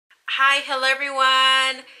Hi, hello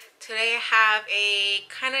everyone. Today I have a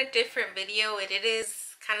kind of different video. It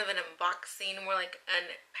is kind of an unboxing, more like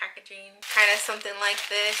unpackaging, kind of something like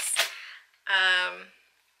this.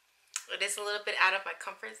 It is a little bit out of my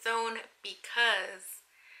comfort zone because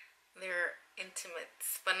they're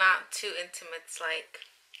intimates, but not too intimates like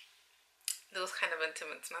those kind of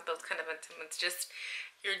intimates, not those kind of intimates, just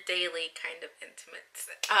your daily kind of intimates.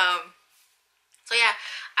 So yeah,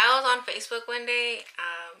 I was on Facebook one day,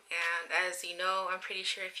 and as you know, I'm pretty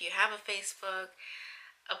sure if you have a Facebook,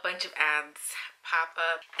 a bunch of ads pop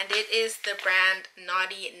up, and it is the brand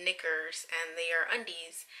Knotty Knickers, and they are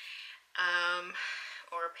undies,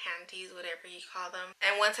 or panties, whatever you call them.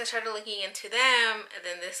 And once I started looking into them,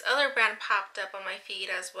 then this other brand popped up on my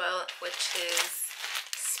feed as well, which is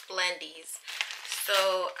Splendies.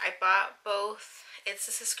 So I bought both. It's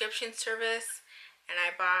a subscription service, and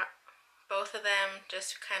I bought both of them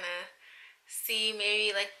just to kind of see,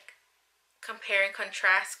 maybe like compare and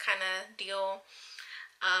contrast kind of deal.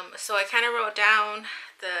 So I kind of wrote down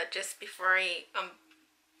just before I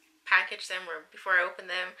package them, or before I open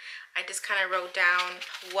them, I just kind of wrote down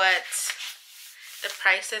what the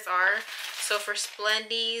prices are. So for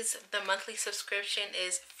Splendies, the monthly subscription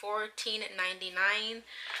is $14.99,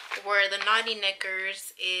 where the Knotty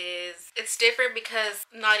Knickers it's different because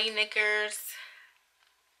Knotty Knickers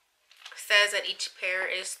says that each pair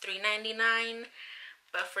is $3.99,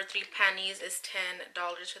 but for 3 panties is $10.49.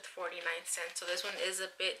 So this one is a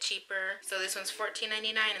bit cheaper. So this one's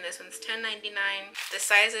 $14.99 and this one's $10.99. The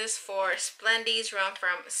sizes for Splendies run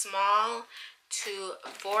from small to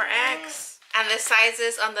 4X, and the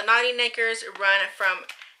sizes on the Knotty Knickers run from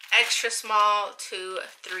extra small to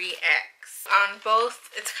 3X. On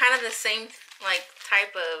both, it's kind of the same like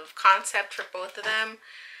type of concept for both of them.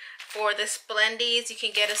 For the Splendies, you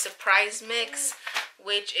can get a surprise mix,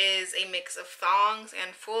 which is a mix of thongs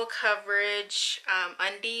and full coverage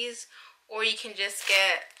undies, or you can just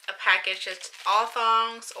get a package that's all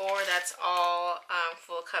thongs or that's all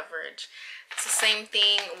full coverage. It's the same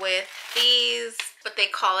thing with these, but they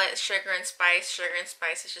call it sugar and spice. Sugar and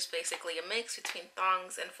spice is just basically a mix between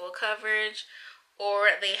thongs and full coverage. Or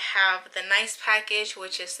they have the nice package,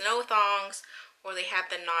 which is no thongs, or they have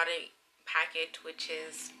the naughty package, which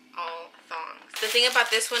is all thongs. The thing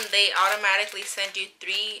about this one, they automatically send you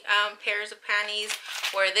 3 pairs of panties,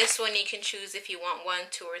 where this one you can choose if you want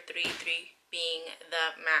 1, 2, or 3, 3 being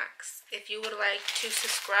the max. If you would like to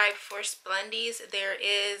subscribe for Splendies, there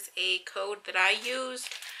is a code that I use.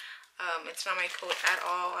 It's not my code at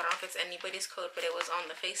all. I don't know if it's anybody's code, but it was on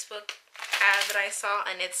the Facebook ad that I saw,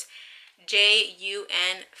 and it's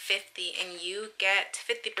JUN50, and you get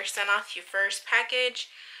 50% off your first package,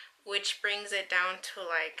 which brings it down to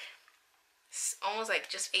like almost like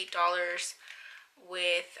just $8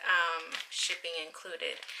 with shipping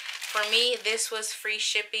included. For me, this was free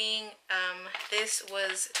shipping. This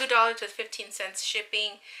was $2.15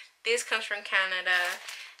 shipping. This comes from Canada.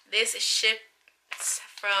 This ships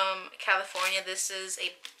from California. This is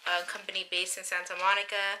a company based in Santa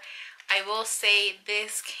Monica. I will say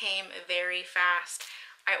this came very fast.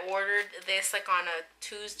 I ordered this like on a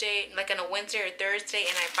Tuesday, like on a Wednesday or Thursday,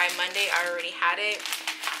 and by Monday I already had it.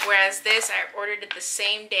 Whereas this, I ordered it the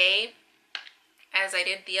same day as I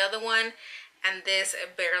did the other one, and this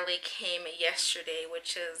barely came yesterday,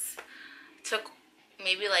 which took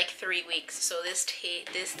maybe like 3 weeks. So this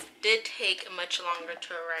did take much longer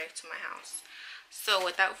to arrive to my house. So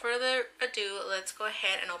without further ado, let's go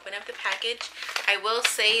ahead and open up the package. I will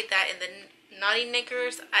say that in the Knotty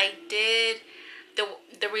Knickers, I did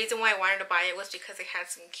the reason why I wanted to buy it was because it had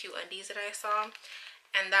some cute undies that I saw,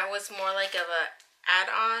 and that was more like of a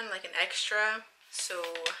add-on, like an extra. So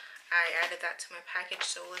I added that to my package.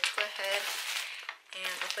 So let's go ahead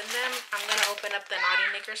and open them. I'm gonna open up the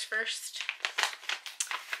Knotty Knickers first.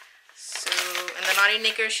 So, and the Knotty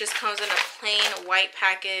Knickers just comes in a plain white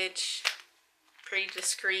package, pretty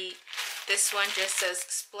discreet. This one just says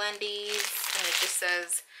Splendies, and it just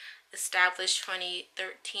says established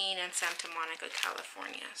 2013 in Santa Monica,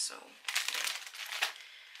 California. So yeah.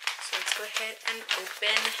 So let's go ahead and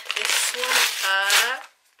open this one up.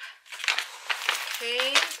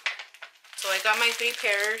 Okay, so I got my 3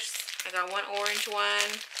 pairs. I got 1 orange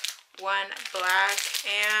one, 1 black,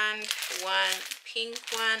 and 1 pink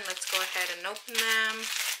one. Let's go ahead and open them.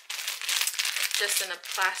 Just in a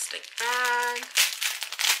plastic bag.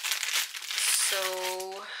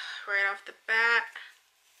 So right off the bat,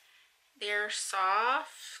 they're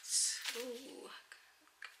soft. Ooh,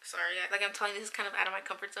 sorry, like I'm telling you, this is kind of out of my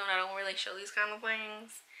comfort zone. I don't really show these kind of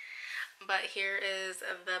things. But here is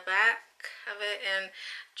the back of it, and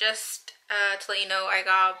just to let you know, I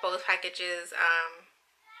got both packages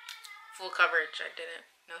full coverage. I didn't.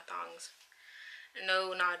 No thongs.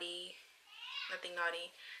 No naughty. Nothing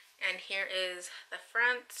naughty. And here is the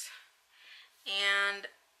front. And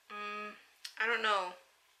I don't know.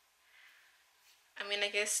 I mean,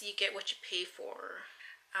 I guess you get what you pay for.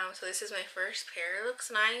 So this is my first pair. It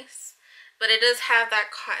looks nice. But it does have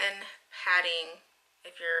that cotton padding,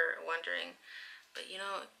 if you're wondering. But you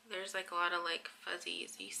know, there's like a lot of like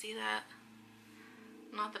fuzzies. Do you see that?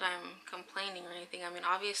 Not that I'm complaining or anything. I mean,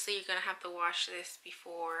 obviously you're gonna have to wash this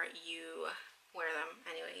before you wear them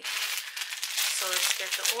anyway. So let's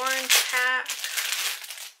get the orange pack.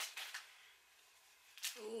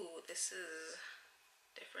 Ooh, this is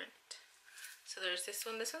different. So there's this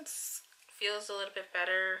one. This one feels a little bit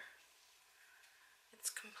better. It's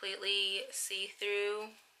completely see-through.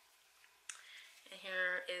 And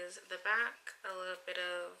here is the back. A little bit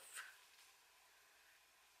of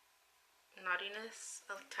naughtiness,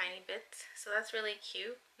 a tiny bit. So that's really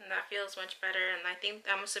cute. And that feels much better. And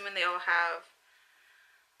I'm assuming they all have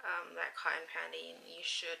that cotton padding. They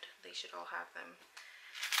should all have them.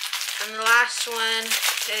 And the last one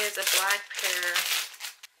is a black pair.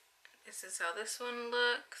 This is how this one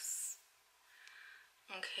looks.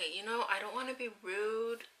 Okay, you know, I don't want to be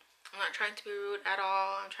rude. I'm not trying to be rude at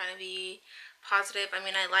all. I'm trying to be positive. I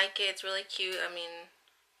mean, I like it. It's really cute. I mean,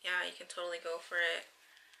 yeah, you can totally go for it.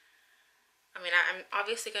 I mean, I'm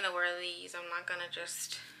obviously going to wear these. I'm not going to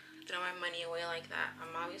just throw my money away like that.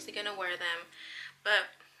 I'm obviously going to wear them.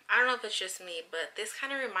 But I don't know if it's just me, but this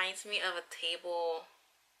kind of reminds me of a table,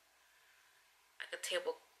 like a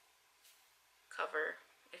table cover.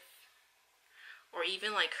 Or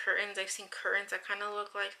even like curtains. I've seen curtains that kind of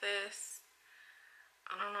look like this.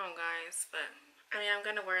 I don't know, guys, but I mean, I'm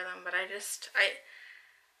gonna wear them, but I just don't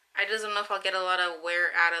know if I'll get a lot of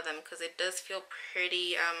wear out of them because it does feel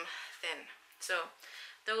pretty thin. So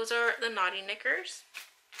those are the Knotty Knickers,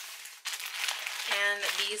 and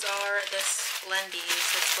these are the Splendies.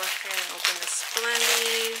 Let's go ahead and open the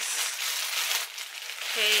Splendies.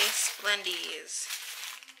 Okay, Splendies.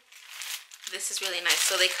 This is really nice.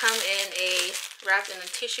 So they come in wrapped in a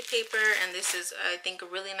tissue paper, and this is, I think, a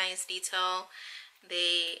really nice detail.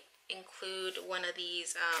 They include one of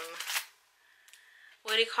these,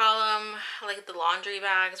 what do you call them? Like the laundry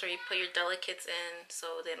bags where you put your delicates in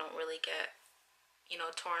so they don't really get, you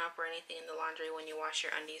know, torn up or anything in the laundry when you wash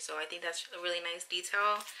your undies. So I think that's a really nice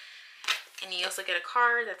detail. And you also get a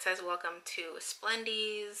card that says, "Welcome to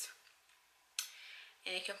Splendies."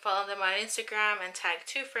 And you can follow them on Instagram and tag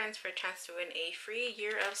 2 friends for a chance to win a free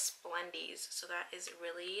year of Splendies. So that is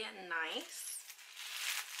really nice.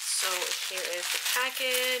 So here is the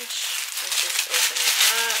package. Let's just open it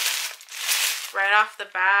up. Right off the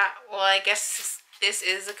bat, well, I guess this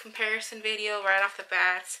is a comparison video. Right off the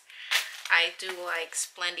bat, I do like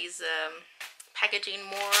Splendies packaging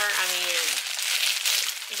more. I mean,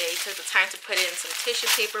 they took the time to put it in some tissue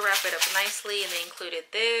paper, wrap it up nicely, and they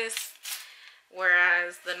included this.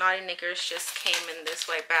 Whereas the Knotty Knickers just came in this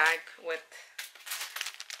white bag with,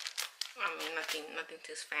 I mean, nothing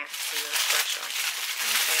too fancy or special.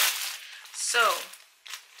 Okay, so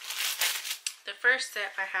the first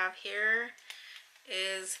set I have here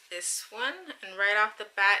is this one, and right off the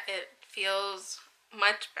bat, it feels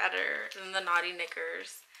much better than the Knotty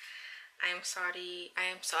Knickers. I am sorry,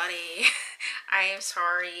 Knotty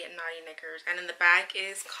Knickers. And in the back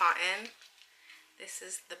is cotton. This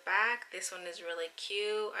is the back. This one is really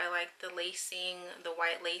cute. I like the lacing, the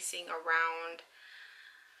white lacing around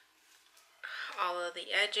all of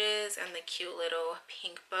the edges, and the cute little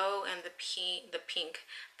pink bow, and the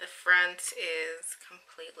front is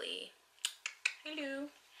completely,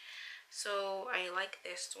 hello. So I like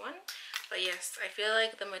this one. But yes, I feel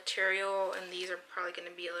like the material and these are probably going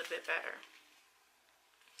to be a little bit better.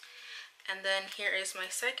 And then here is my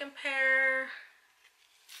second pair.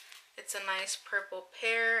 It's a nice purple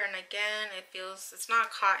pair, and again, it's not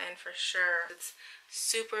cotton for sure. It's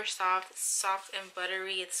super soft and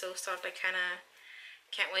buttery. It's so soft, I kind of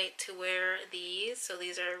can't wait to wear these. So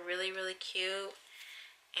these are really, really cute.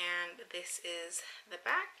 And this is the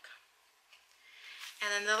back.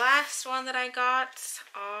 And then the last one that I got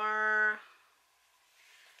are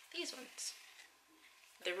these ones.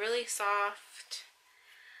 They're really soft.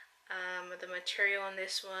 The material on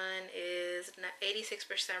this one is 86%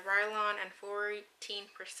 Rylon and 14%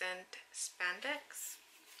 spandex.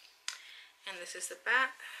 And this is the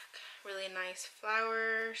back. Really nice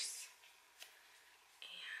flowers.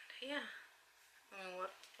 And yeah, I mean,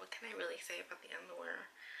 what can I really say about the underwear?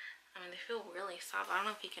 I mean, they feel really soft. I don't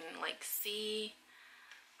know if you can like see,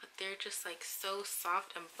 but they're just like so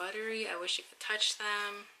soft and buttery. I wish you could touch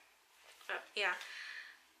them. But yeah,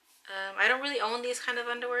 I don't really own these kind of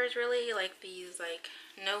underwears, really, like these like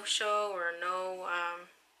no show or no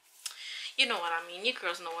you know what I mean. You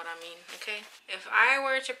girls know what I mean, okay? If I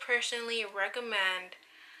were to personally recommend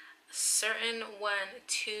a certain one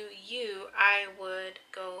to you, I would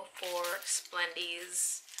go for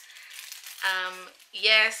Splendies.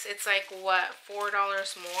 Yes, it's like what, $4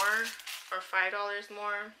 more or $5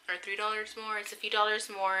 more or $3 more. It's a few dollars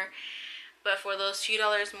more, but for those few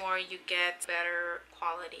dollars more you get better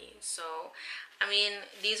quality. So I mean,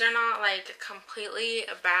 these are not like completely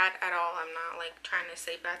bad at all. I'm not like trying to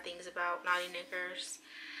say bad things about Knotty Knickers,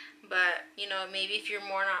 but you know, maybe if you're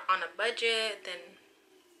more not on a budget, then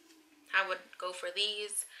I would go for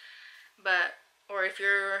these. But or if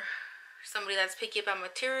you're somebody that's picky about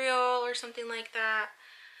material or something like that,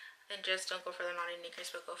 then just don't go for the Knotty Knickers,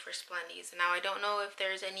 but go for Splendies. Now I don't know if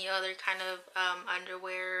there's any other kind of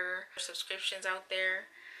underwear subscriptions out there,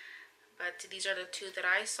 but these are the two that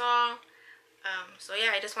I saw. So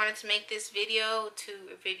yeah, I just wanted to make this video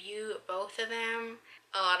to review both of them.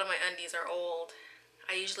 A lot of my undies are old.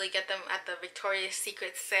 I usually get them at the Victoria's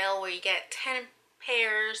Secret sale where you get 10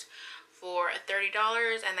 pairs for $30,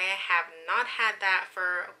 and I have not had that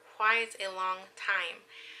for quite a long time.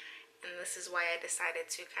 And this is why I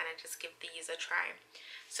decided to kind of just give these a try.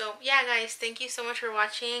 So yeah guys, thank you so much for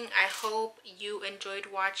watching. I hope you enjoyed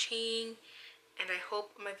watching, and I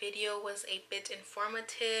hope my video was a bit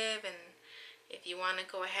informative. And if you want to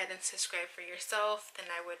go ahead and subscribe for yourself, then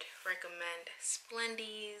I would recommend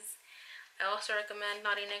Splendies. I also recommend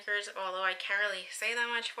Knotty Knickers, although I can't really say that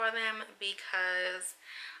much for them because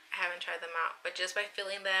I haven't tried them out. But just by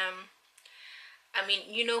feeling them, I mean,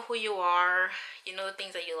 you know who you are, you know the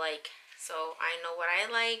things that you like. So I know what I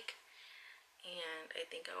like, and I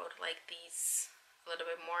think I would like these a little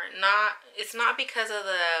bit more. It's not because of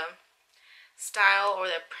the style or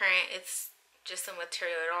the print, it's just the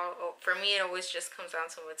material. It all, for me, it always just comes down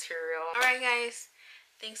to material. Alright guys,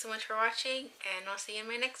 thanks so much for watching, and I'll see you in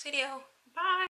my next video. Bye!